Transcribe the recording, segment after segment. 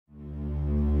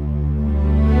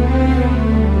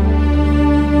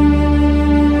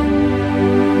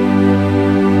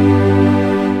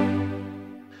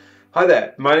Hi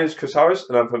there, my name is Chris Harris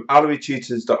and I'm from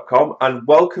AlleryTutors.com and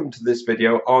welcome to this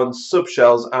video on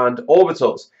subshells and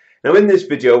orbitals. Now in this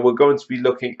video we're going to be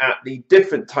looking at the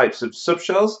different types of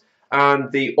subshells and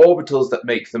the orbitals that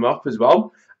make them up as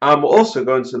well. And we're also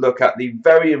going to look at the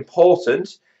very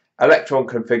important electron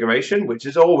configuration, which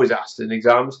is always asked in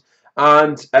exams.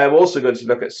 And we're also going to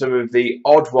look at some of the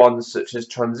odd ones such as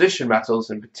transition metals,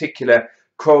 in particular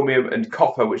chromium and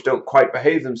copper, which don't quite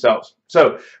behave themselves.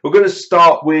 So we're going to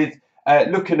start with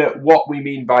looking at what we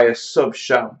mean by a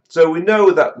subshell. So we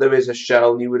know that there is a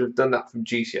shell, and you would have done that from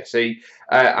GCSE,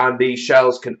 and the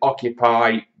shells can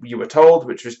occupy, you were told,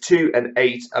 which was 2 and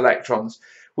 8 electrons.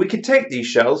 We can take these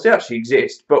shells, they actually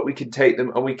exist, but we can take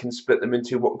them and we can split them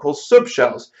into what we call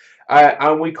subshells,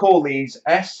 and we call these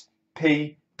S,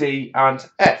 P, D and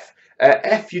F.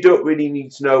 F you don't really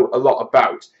need to know a lot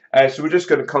about, so we're just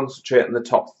going to concentrate on the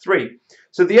top 3.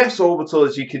 So the s orbital,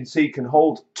 as you can see, can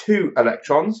hold 2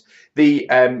 electrons. The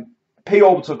p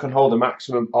orbital can hold a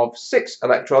maximum of 6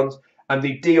 electrons, and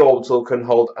the d orbital can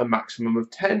hold a maximum of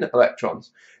 10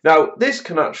 electrons. Now this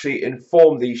can actually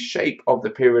inform the shape of the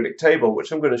periodic table,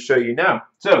 which I'm going to show you now.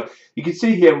 So you can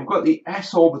see here we've got the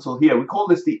s orbital here. We call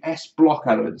this the s block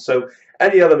element. So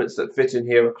any elements that fit in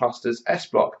here are classed as s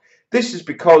block. This is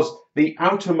because the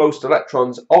outermost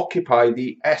electrons occupy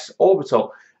the s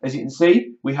orbital. As you can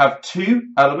see, we have 2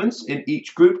 elements in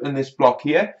each group in this block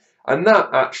here, and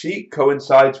that actually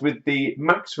coincides with the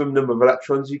maximum number of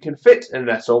electrons you can fit in an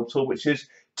s orbital, which is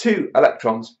 2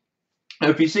 electrons. Now,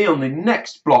 if you see on the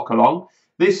next block along,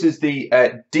 this is the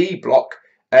d block,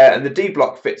 and the d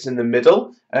block fits in the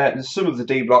middle, and some of the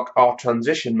d block are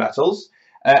transition metals,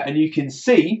 and you can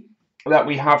see that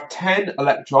we have 10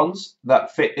 electrons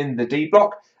that fit in the d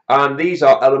block, and these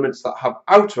are elements that have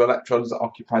outer electrons that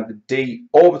occupy the d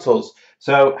orbitals.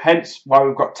 So hence why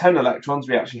we've got 10 electrons,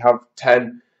 we actually have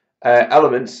 10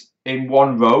 elements in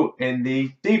one row in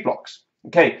the d blocks.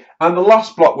 Okay, and the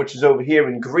last block, which is over here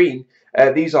in green,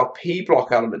 these are p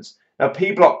block elements. Now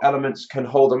p block elements can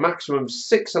hold a maximum of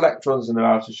 6 electrons in their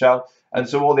outer shell, and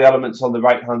so all the elements on the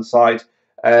right hand side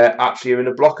actually are in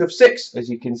a block of 6, as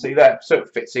you can see there, so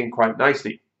it fits in quite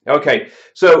nicely. Okay,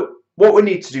 so what we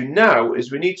need to do now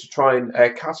is we need to try and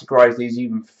categorize these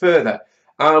even further,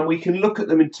 and we can look at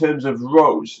them in terms of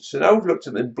rows. So now we've looked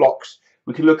at them in blocks,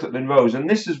 we can look at them in rows, and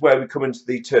this is where we come into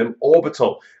the term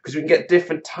orbital, because we can get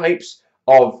different types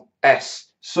of s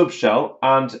subshell,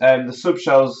 and the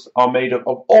subshells are made up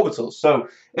of orbitals. So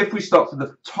if we start from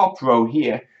the top row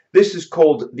here, this is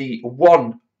called the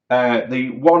 1s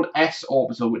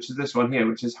orbital, which is this one here,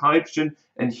 which is hydrogen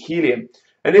and helium.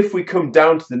 And if we come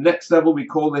down to the next level, we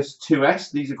call this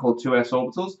 2s. These are called 2s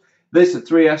orbitals. This is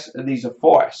 3s, and these are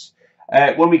 4s.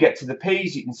 When we get to the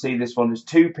p's, you can see this one is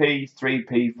 2p,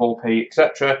 3p, 4p,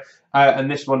 etc. And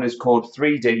this one is called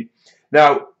 3d.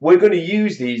 Now, we're going to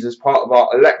use these as part of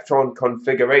our electron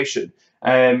configuration,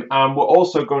 and we're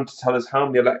also going to tell us how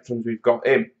many electrons we've got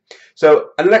in.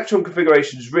 So an electron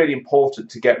configuration is really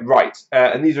important to get right,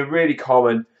 and these are really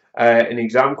common in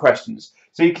exam questions.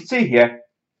 So you can see here,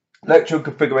 electron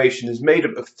configuration is made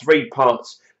up of 3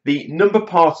 parts. The number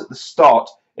part at the start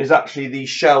is actually the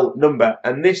shell number,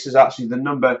 and this is actually the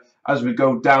number as we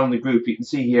go down the group. You can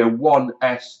see here 1s,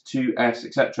 2s,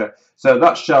 etc. So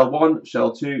that's shell 1,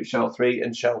 shell 2, shell 3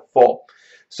 and shell 4.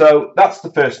 So that's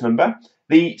the first number.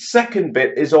 The second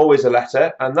bit is always a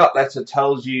letter, and that letter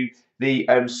tells you the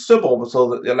suborbital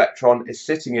that the electron is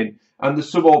sitting in, and the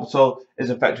suborbital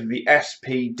is effectively the s,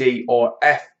 p, d or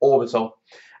f orbital.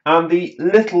 And the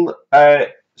little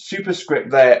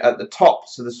superscript there at the top,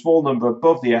 so the small number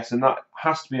above the s, and that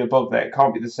has to be above there, it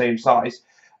can't be the same size,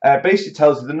 basically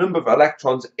tells you the number of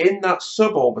electrons in that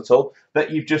suborbital that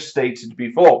you've just stated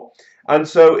before. And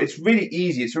so it's really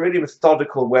easy, it's a really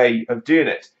methodical way of doing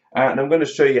it, and I'm going to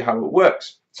show you how it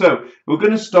works. So we're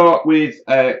going to start with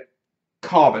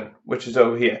carbon, which is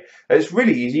over here. It's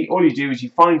really easy. All you do is you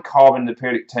find carbon in the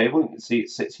periodic table. You can see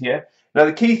it sits here. Now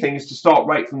the key thing is to start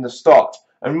right from the start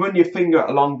and run your finger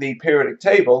along the periodic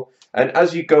table, and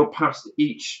as you go past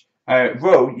each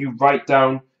row you write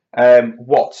down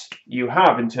what you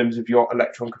have in terms of your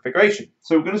electron configuration.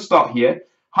 So we're going to start here,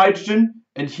 hydrogen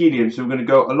and helium, so we're going to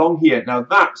go along here. Now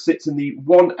that sits in the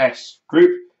 1s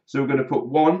group, so we're going to put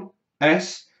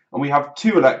 1s, and we have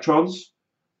 2 electrons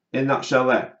in that shell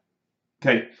there.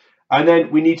 Okay, and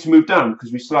then we need to move down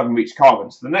because we still haven't reached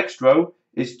carbon. So the next row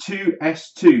is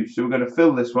 2s2, so we're going to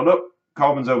fill this one up.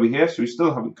 Carbon's over here, so we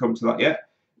still haven't come to that yet.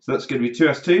 So that's going to be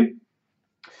 2s2.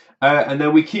 And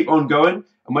then we keep on going,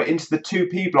 and we're into the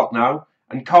 2p block now,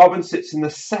 and carbon sits in the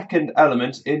second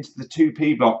element into the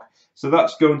 2p block. So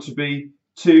that's going to be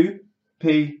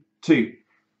 2p2.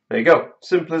 There you go,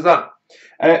 simple as that.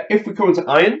 If we come into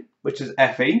iron, which is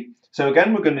Fe, so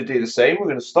again we're going to do the same. We're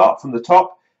going to start from the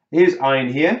top. Here's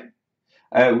iron here.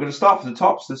 We're going to start from the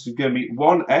top, so this is going to be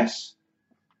 1s,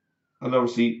 and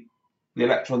obviously the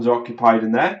electrons are occupied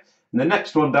in there. And the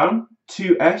next one down,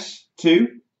 2s,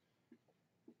 2.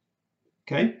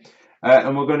 Okay,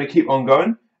 and we're going to keep on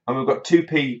going, and we've got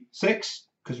 2p6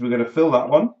 because we're going to fill that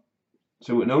one,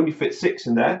 so we can only fit 6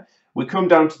 in there. We come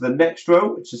down to the next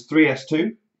row, which is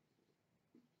 3s2,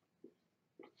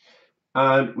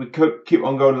 and we keep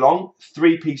on going along,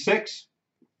 3p6,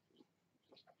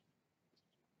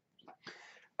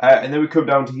 and then we come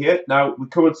down to here. Now we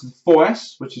come into the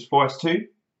 4s, which is 4s2.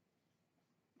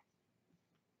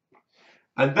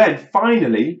 And then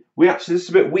finally, this is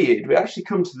a bit weird, we actually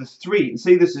come to the 3, and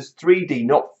see this is 3D,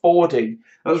 not 4D.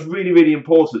 That's really, really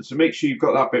important, so make sure you've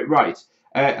got that bit right.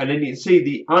 And then you can see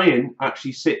the iron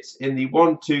actually sits in the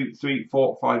 1, 2, 3,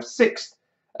 4, 5, 6th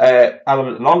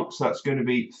element along, so that's going to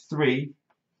be 3D6.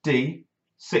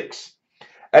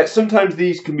 Sometimes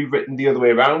these can be written the other way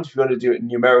around. If you want to do it in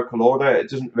numerical order, it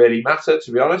doesn't really matter,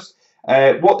 to be honest.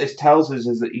 What this tells us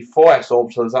is that the 4s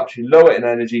orbital is actually lower in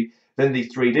energy than the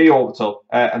 3D orbital,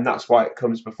 and that's why it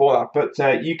comes before that. But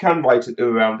you can write it the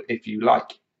other way around if you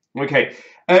like. Okay,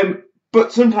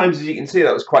 but sometimes, as you can see,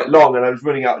 that was quite long, and I was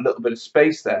running out a little bit of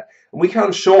space there. And we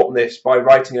can shorten this by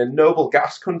writing a noble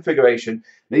gas configuration.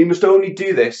 Now, you must only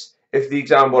do this if the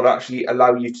exam would actually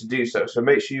allow you to do so. So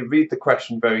make sure you read the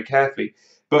question very carefully.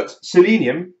 But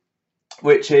selenium,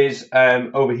 which is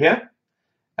over here,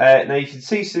 now you can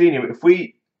see selenium. If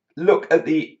we look at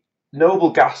the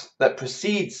noble gas that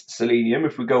precedes selenium,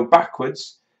 if we go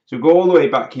backwards, so we go all the way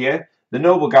back here, the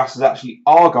noble gas is actually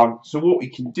argon. So what we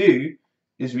can do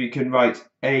is we can write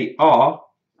Ar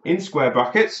in square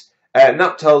brackets, and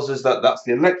that tells us that that's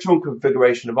the electron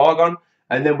configuration of argon,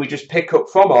 and then we just pick up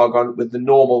from argon with the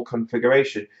normal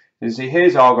configuration. You can see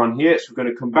here's argon here, so we're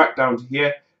going to come back down to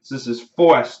here, so this is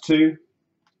 4s2,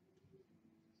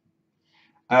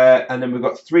 and then we've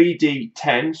got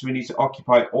 3d10, so we need to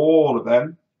occupy all of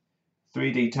them,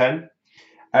 3d10,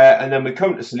 and then we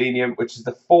come to selenium, which is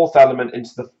the 4th element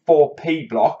into the 4p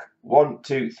block, 1,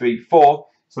 2, 3, 4,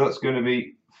 so that's going to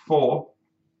be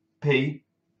 4p4,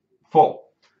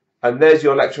 and there's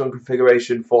your electron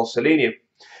configuration for selenium.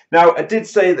 Now, I did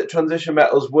say that transition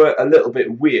metals were a little bit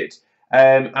weird,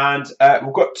 and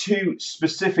we've got 2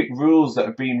 specific rules that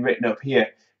have been written up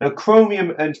here. Now,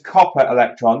 chromium and copper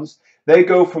electrons, they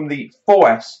go from the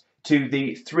 4s to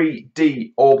the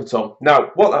 3d orbital.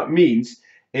 Now, what that means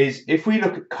is if we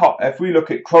look at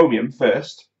chromium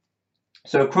first,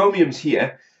 so chromium's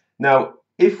here. Now,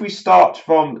 if we start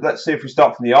from, let's say if we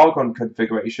start from the argon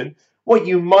configuration, what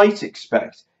you might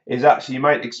expect is actually you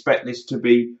might expect this to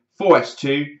be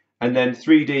 4s2 and then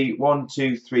 3d 1,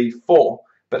 2, 3, 4.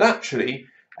 But actually,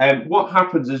 what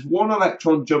happens is one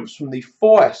electron jumps from the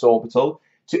 4s orbital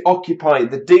to occupy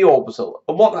the d orbital,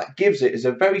 and what that gives it is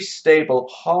a very stable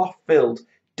half-filled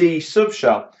d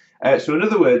subshell. So in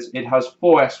other words, it has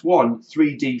 4s1,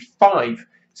 3d5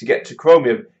 to get to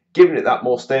chromium, giving it that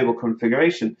more stable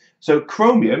configuration. So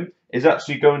chromium is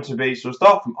actually going to be, so we'll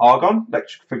start from argon,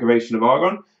 electric configuration of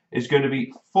argon is going to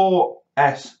be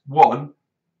 4s1,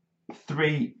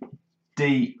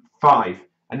 3d5,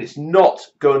 and it's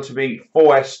not going to be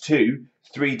 4s2,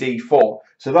 3d4.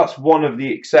 So that's one of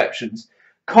the exceptions.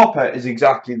 Copper is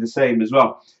exactly the same as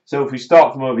well. So if we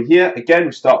start from over here, again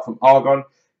we start from argon.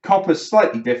 Copper is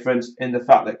slightly different in the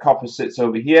fact that copper sits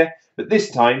over here, but this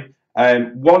time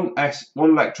one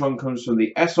electron comes from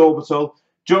the s orbital,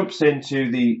 jumps into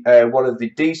the one of the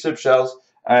d subshells,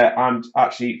 and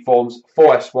actually forms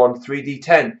 4s1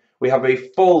 3d10. We have a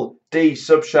full d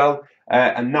subshell,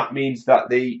 and that means that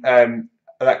the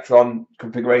electron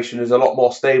configuration is a lot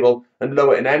more stable and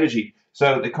lower in energy.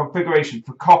 So the configuration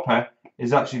for copper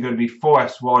is actually going to be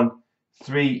 4s1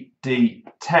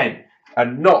 3d10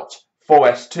 and not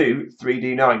 4s2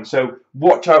 3d9. So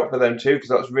watch out for them too, because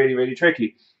that's really, really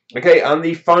tricky. Okay, and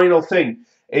the final thing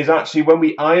is actually when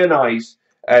we ionize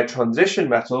transition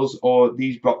metals, or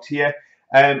these blocks here,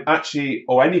 actually,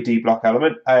 or any d block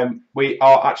element, we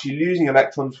are actually losing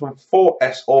electrons from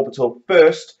 4s orbital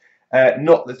first,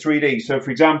 not the 3d. So for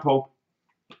example,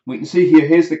 we can see here,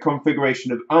 here's the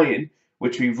configuration of iron,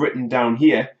 which we've written down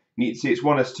here. You can see it's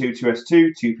 1s2,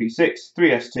 2s2, 2p6,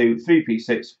 3s2,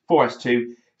 3p6,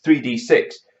 4s2,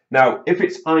 3d6. Now, if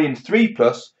it's iron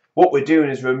 3+, what we're doing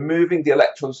is removing the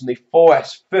electrons from the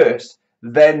 4s first,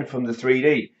 then from the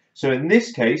 3d. So in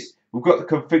this case, we've got the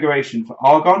configuration for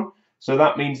argon. So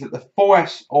that means that the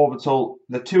 4s orbital,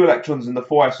 the 2 electrons in the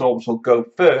 4s orbital go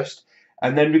first,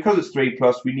 and then because it's 3+,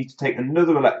 we need to take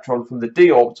another electron from the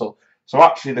d orbital. So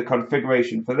actually the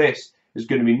configuration for this is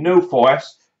going to be no 4s,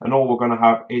 and all we're going to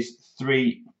have is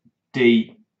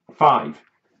 3D5.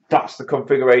 That's the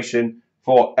configuration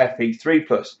for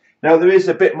Fe3+. Now there is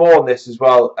a bit more on this as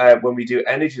well when we do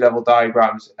energy level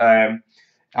diagrams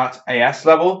at AS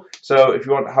level. So if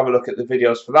you want to have a look at the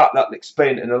videos for that, that'll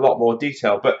explain it in a lot more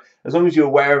detail. But as long as you're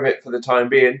aware of it for the time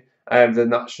being, then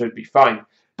that should be fine.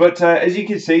 But as you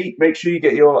can see, make sure you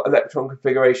get your electron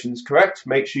configurations correct.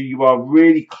 Make sure you are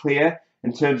really clear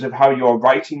in terms of how you're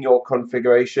writing your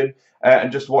configuration,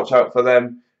 and just watch out for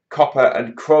them copper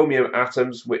and chromium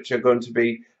atoms, which are going to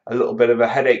be a little bit of a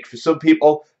headache for some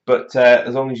people. But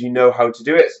as long as you know how to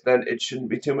do it, then it shouldn't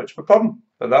be too much of a problem.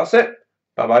 But that's it.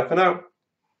 Bye bye for now.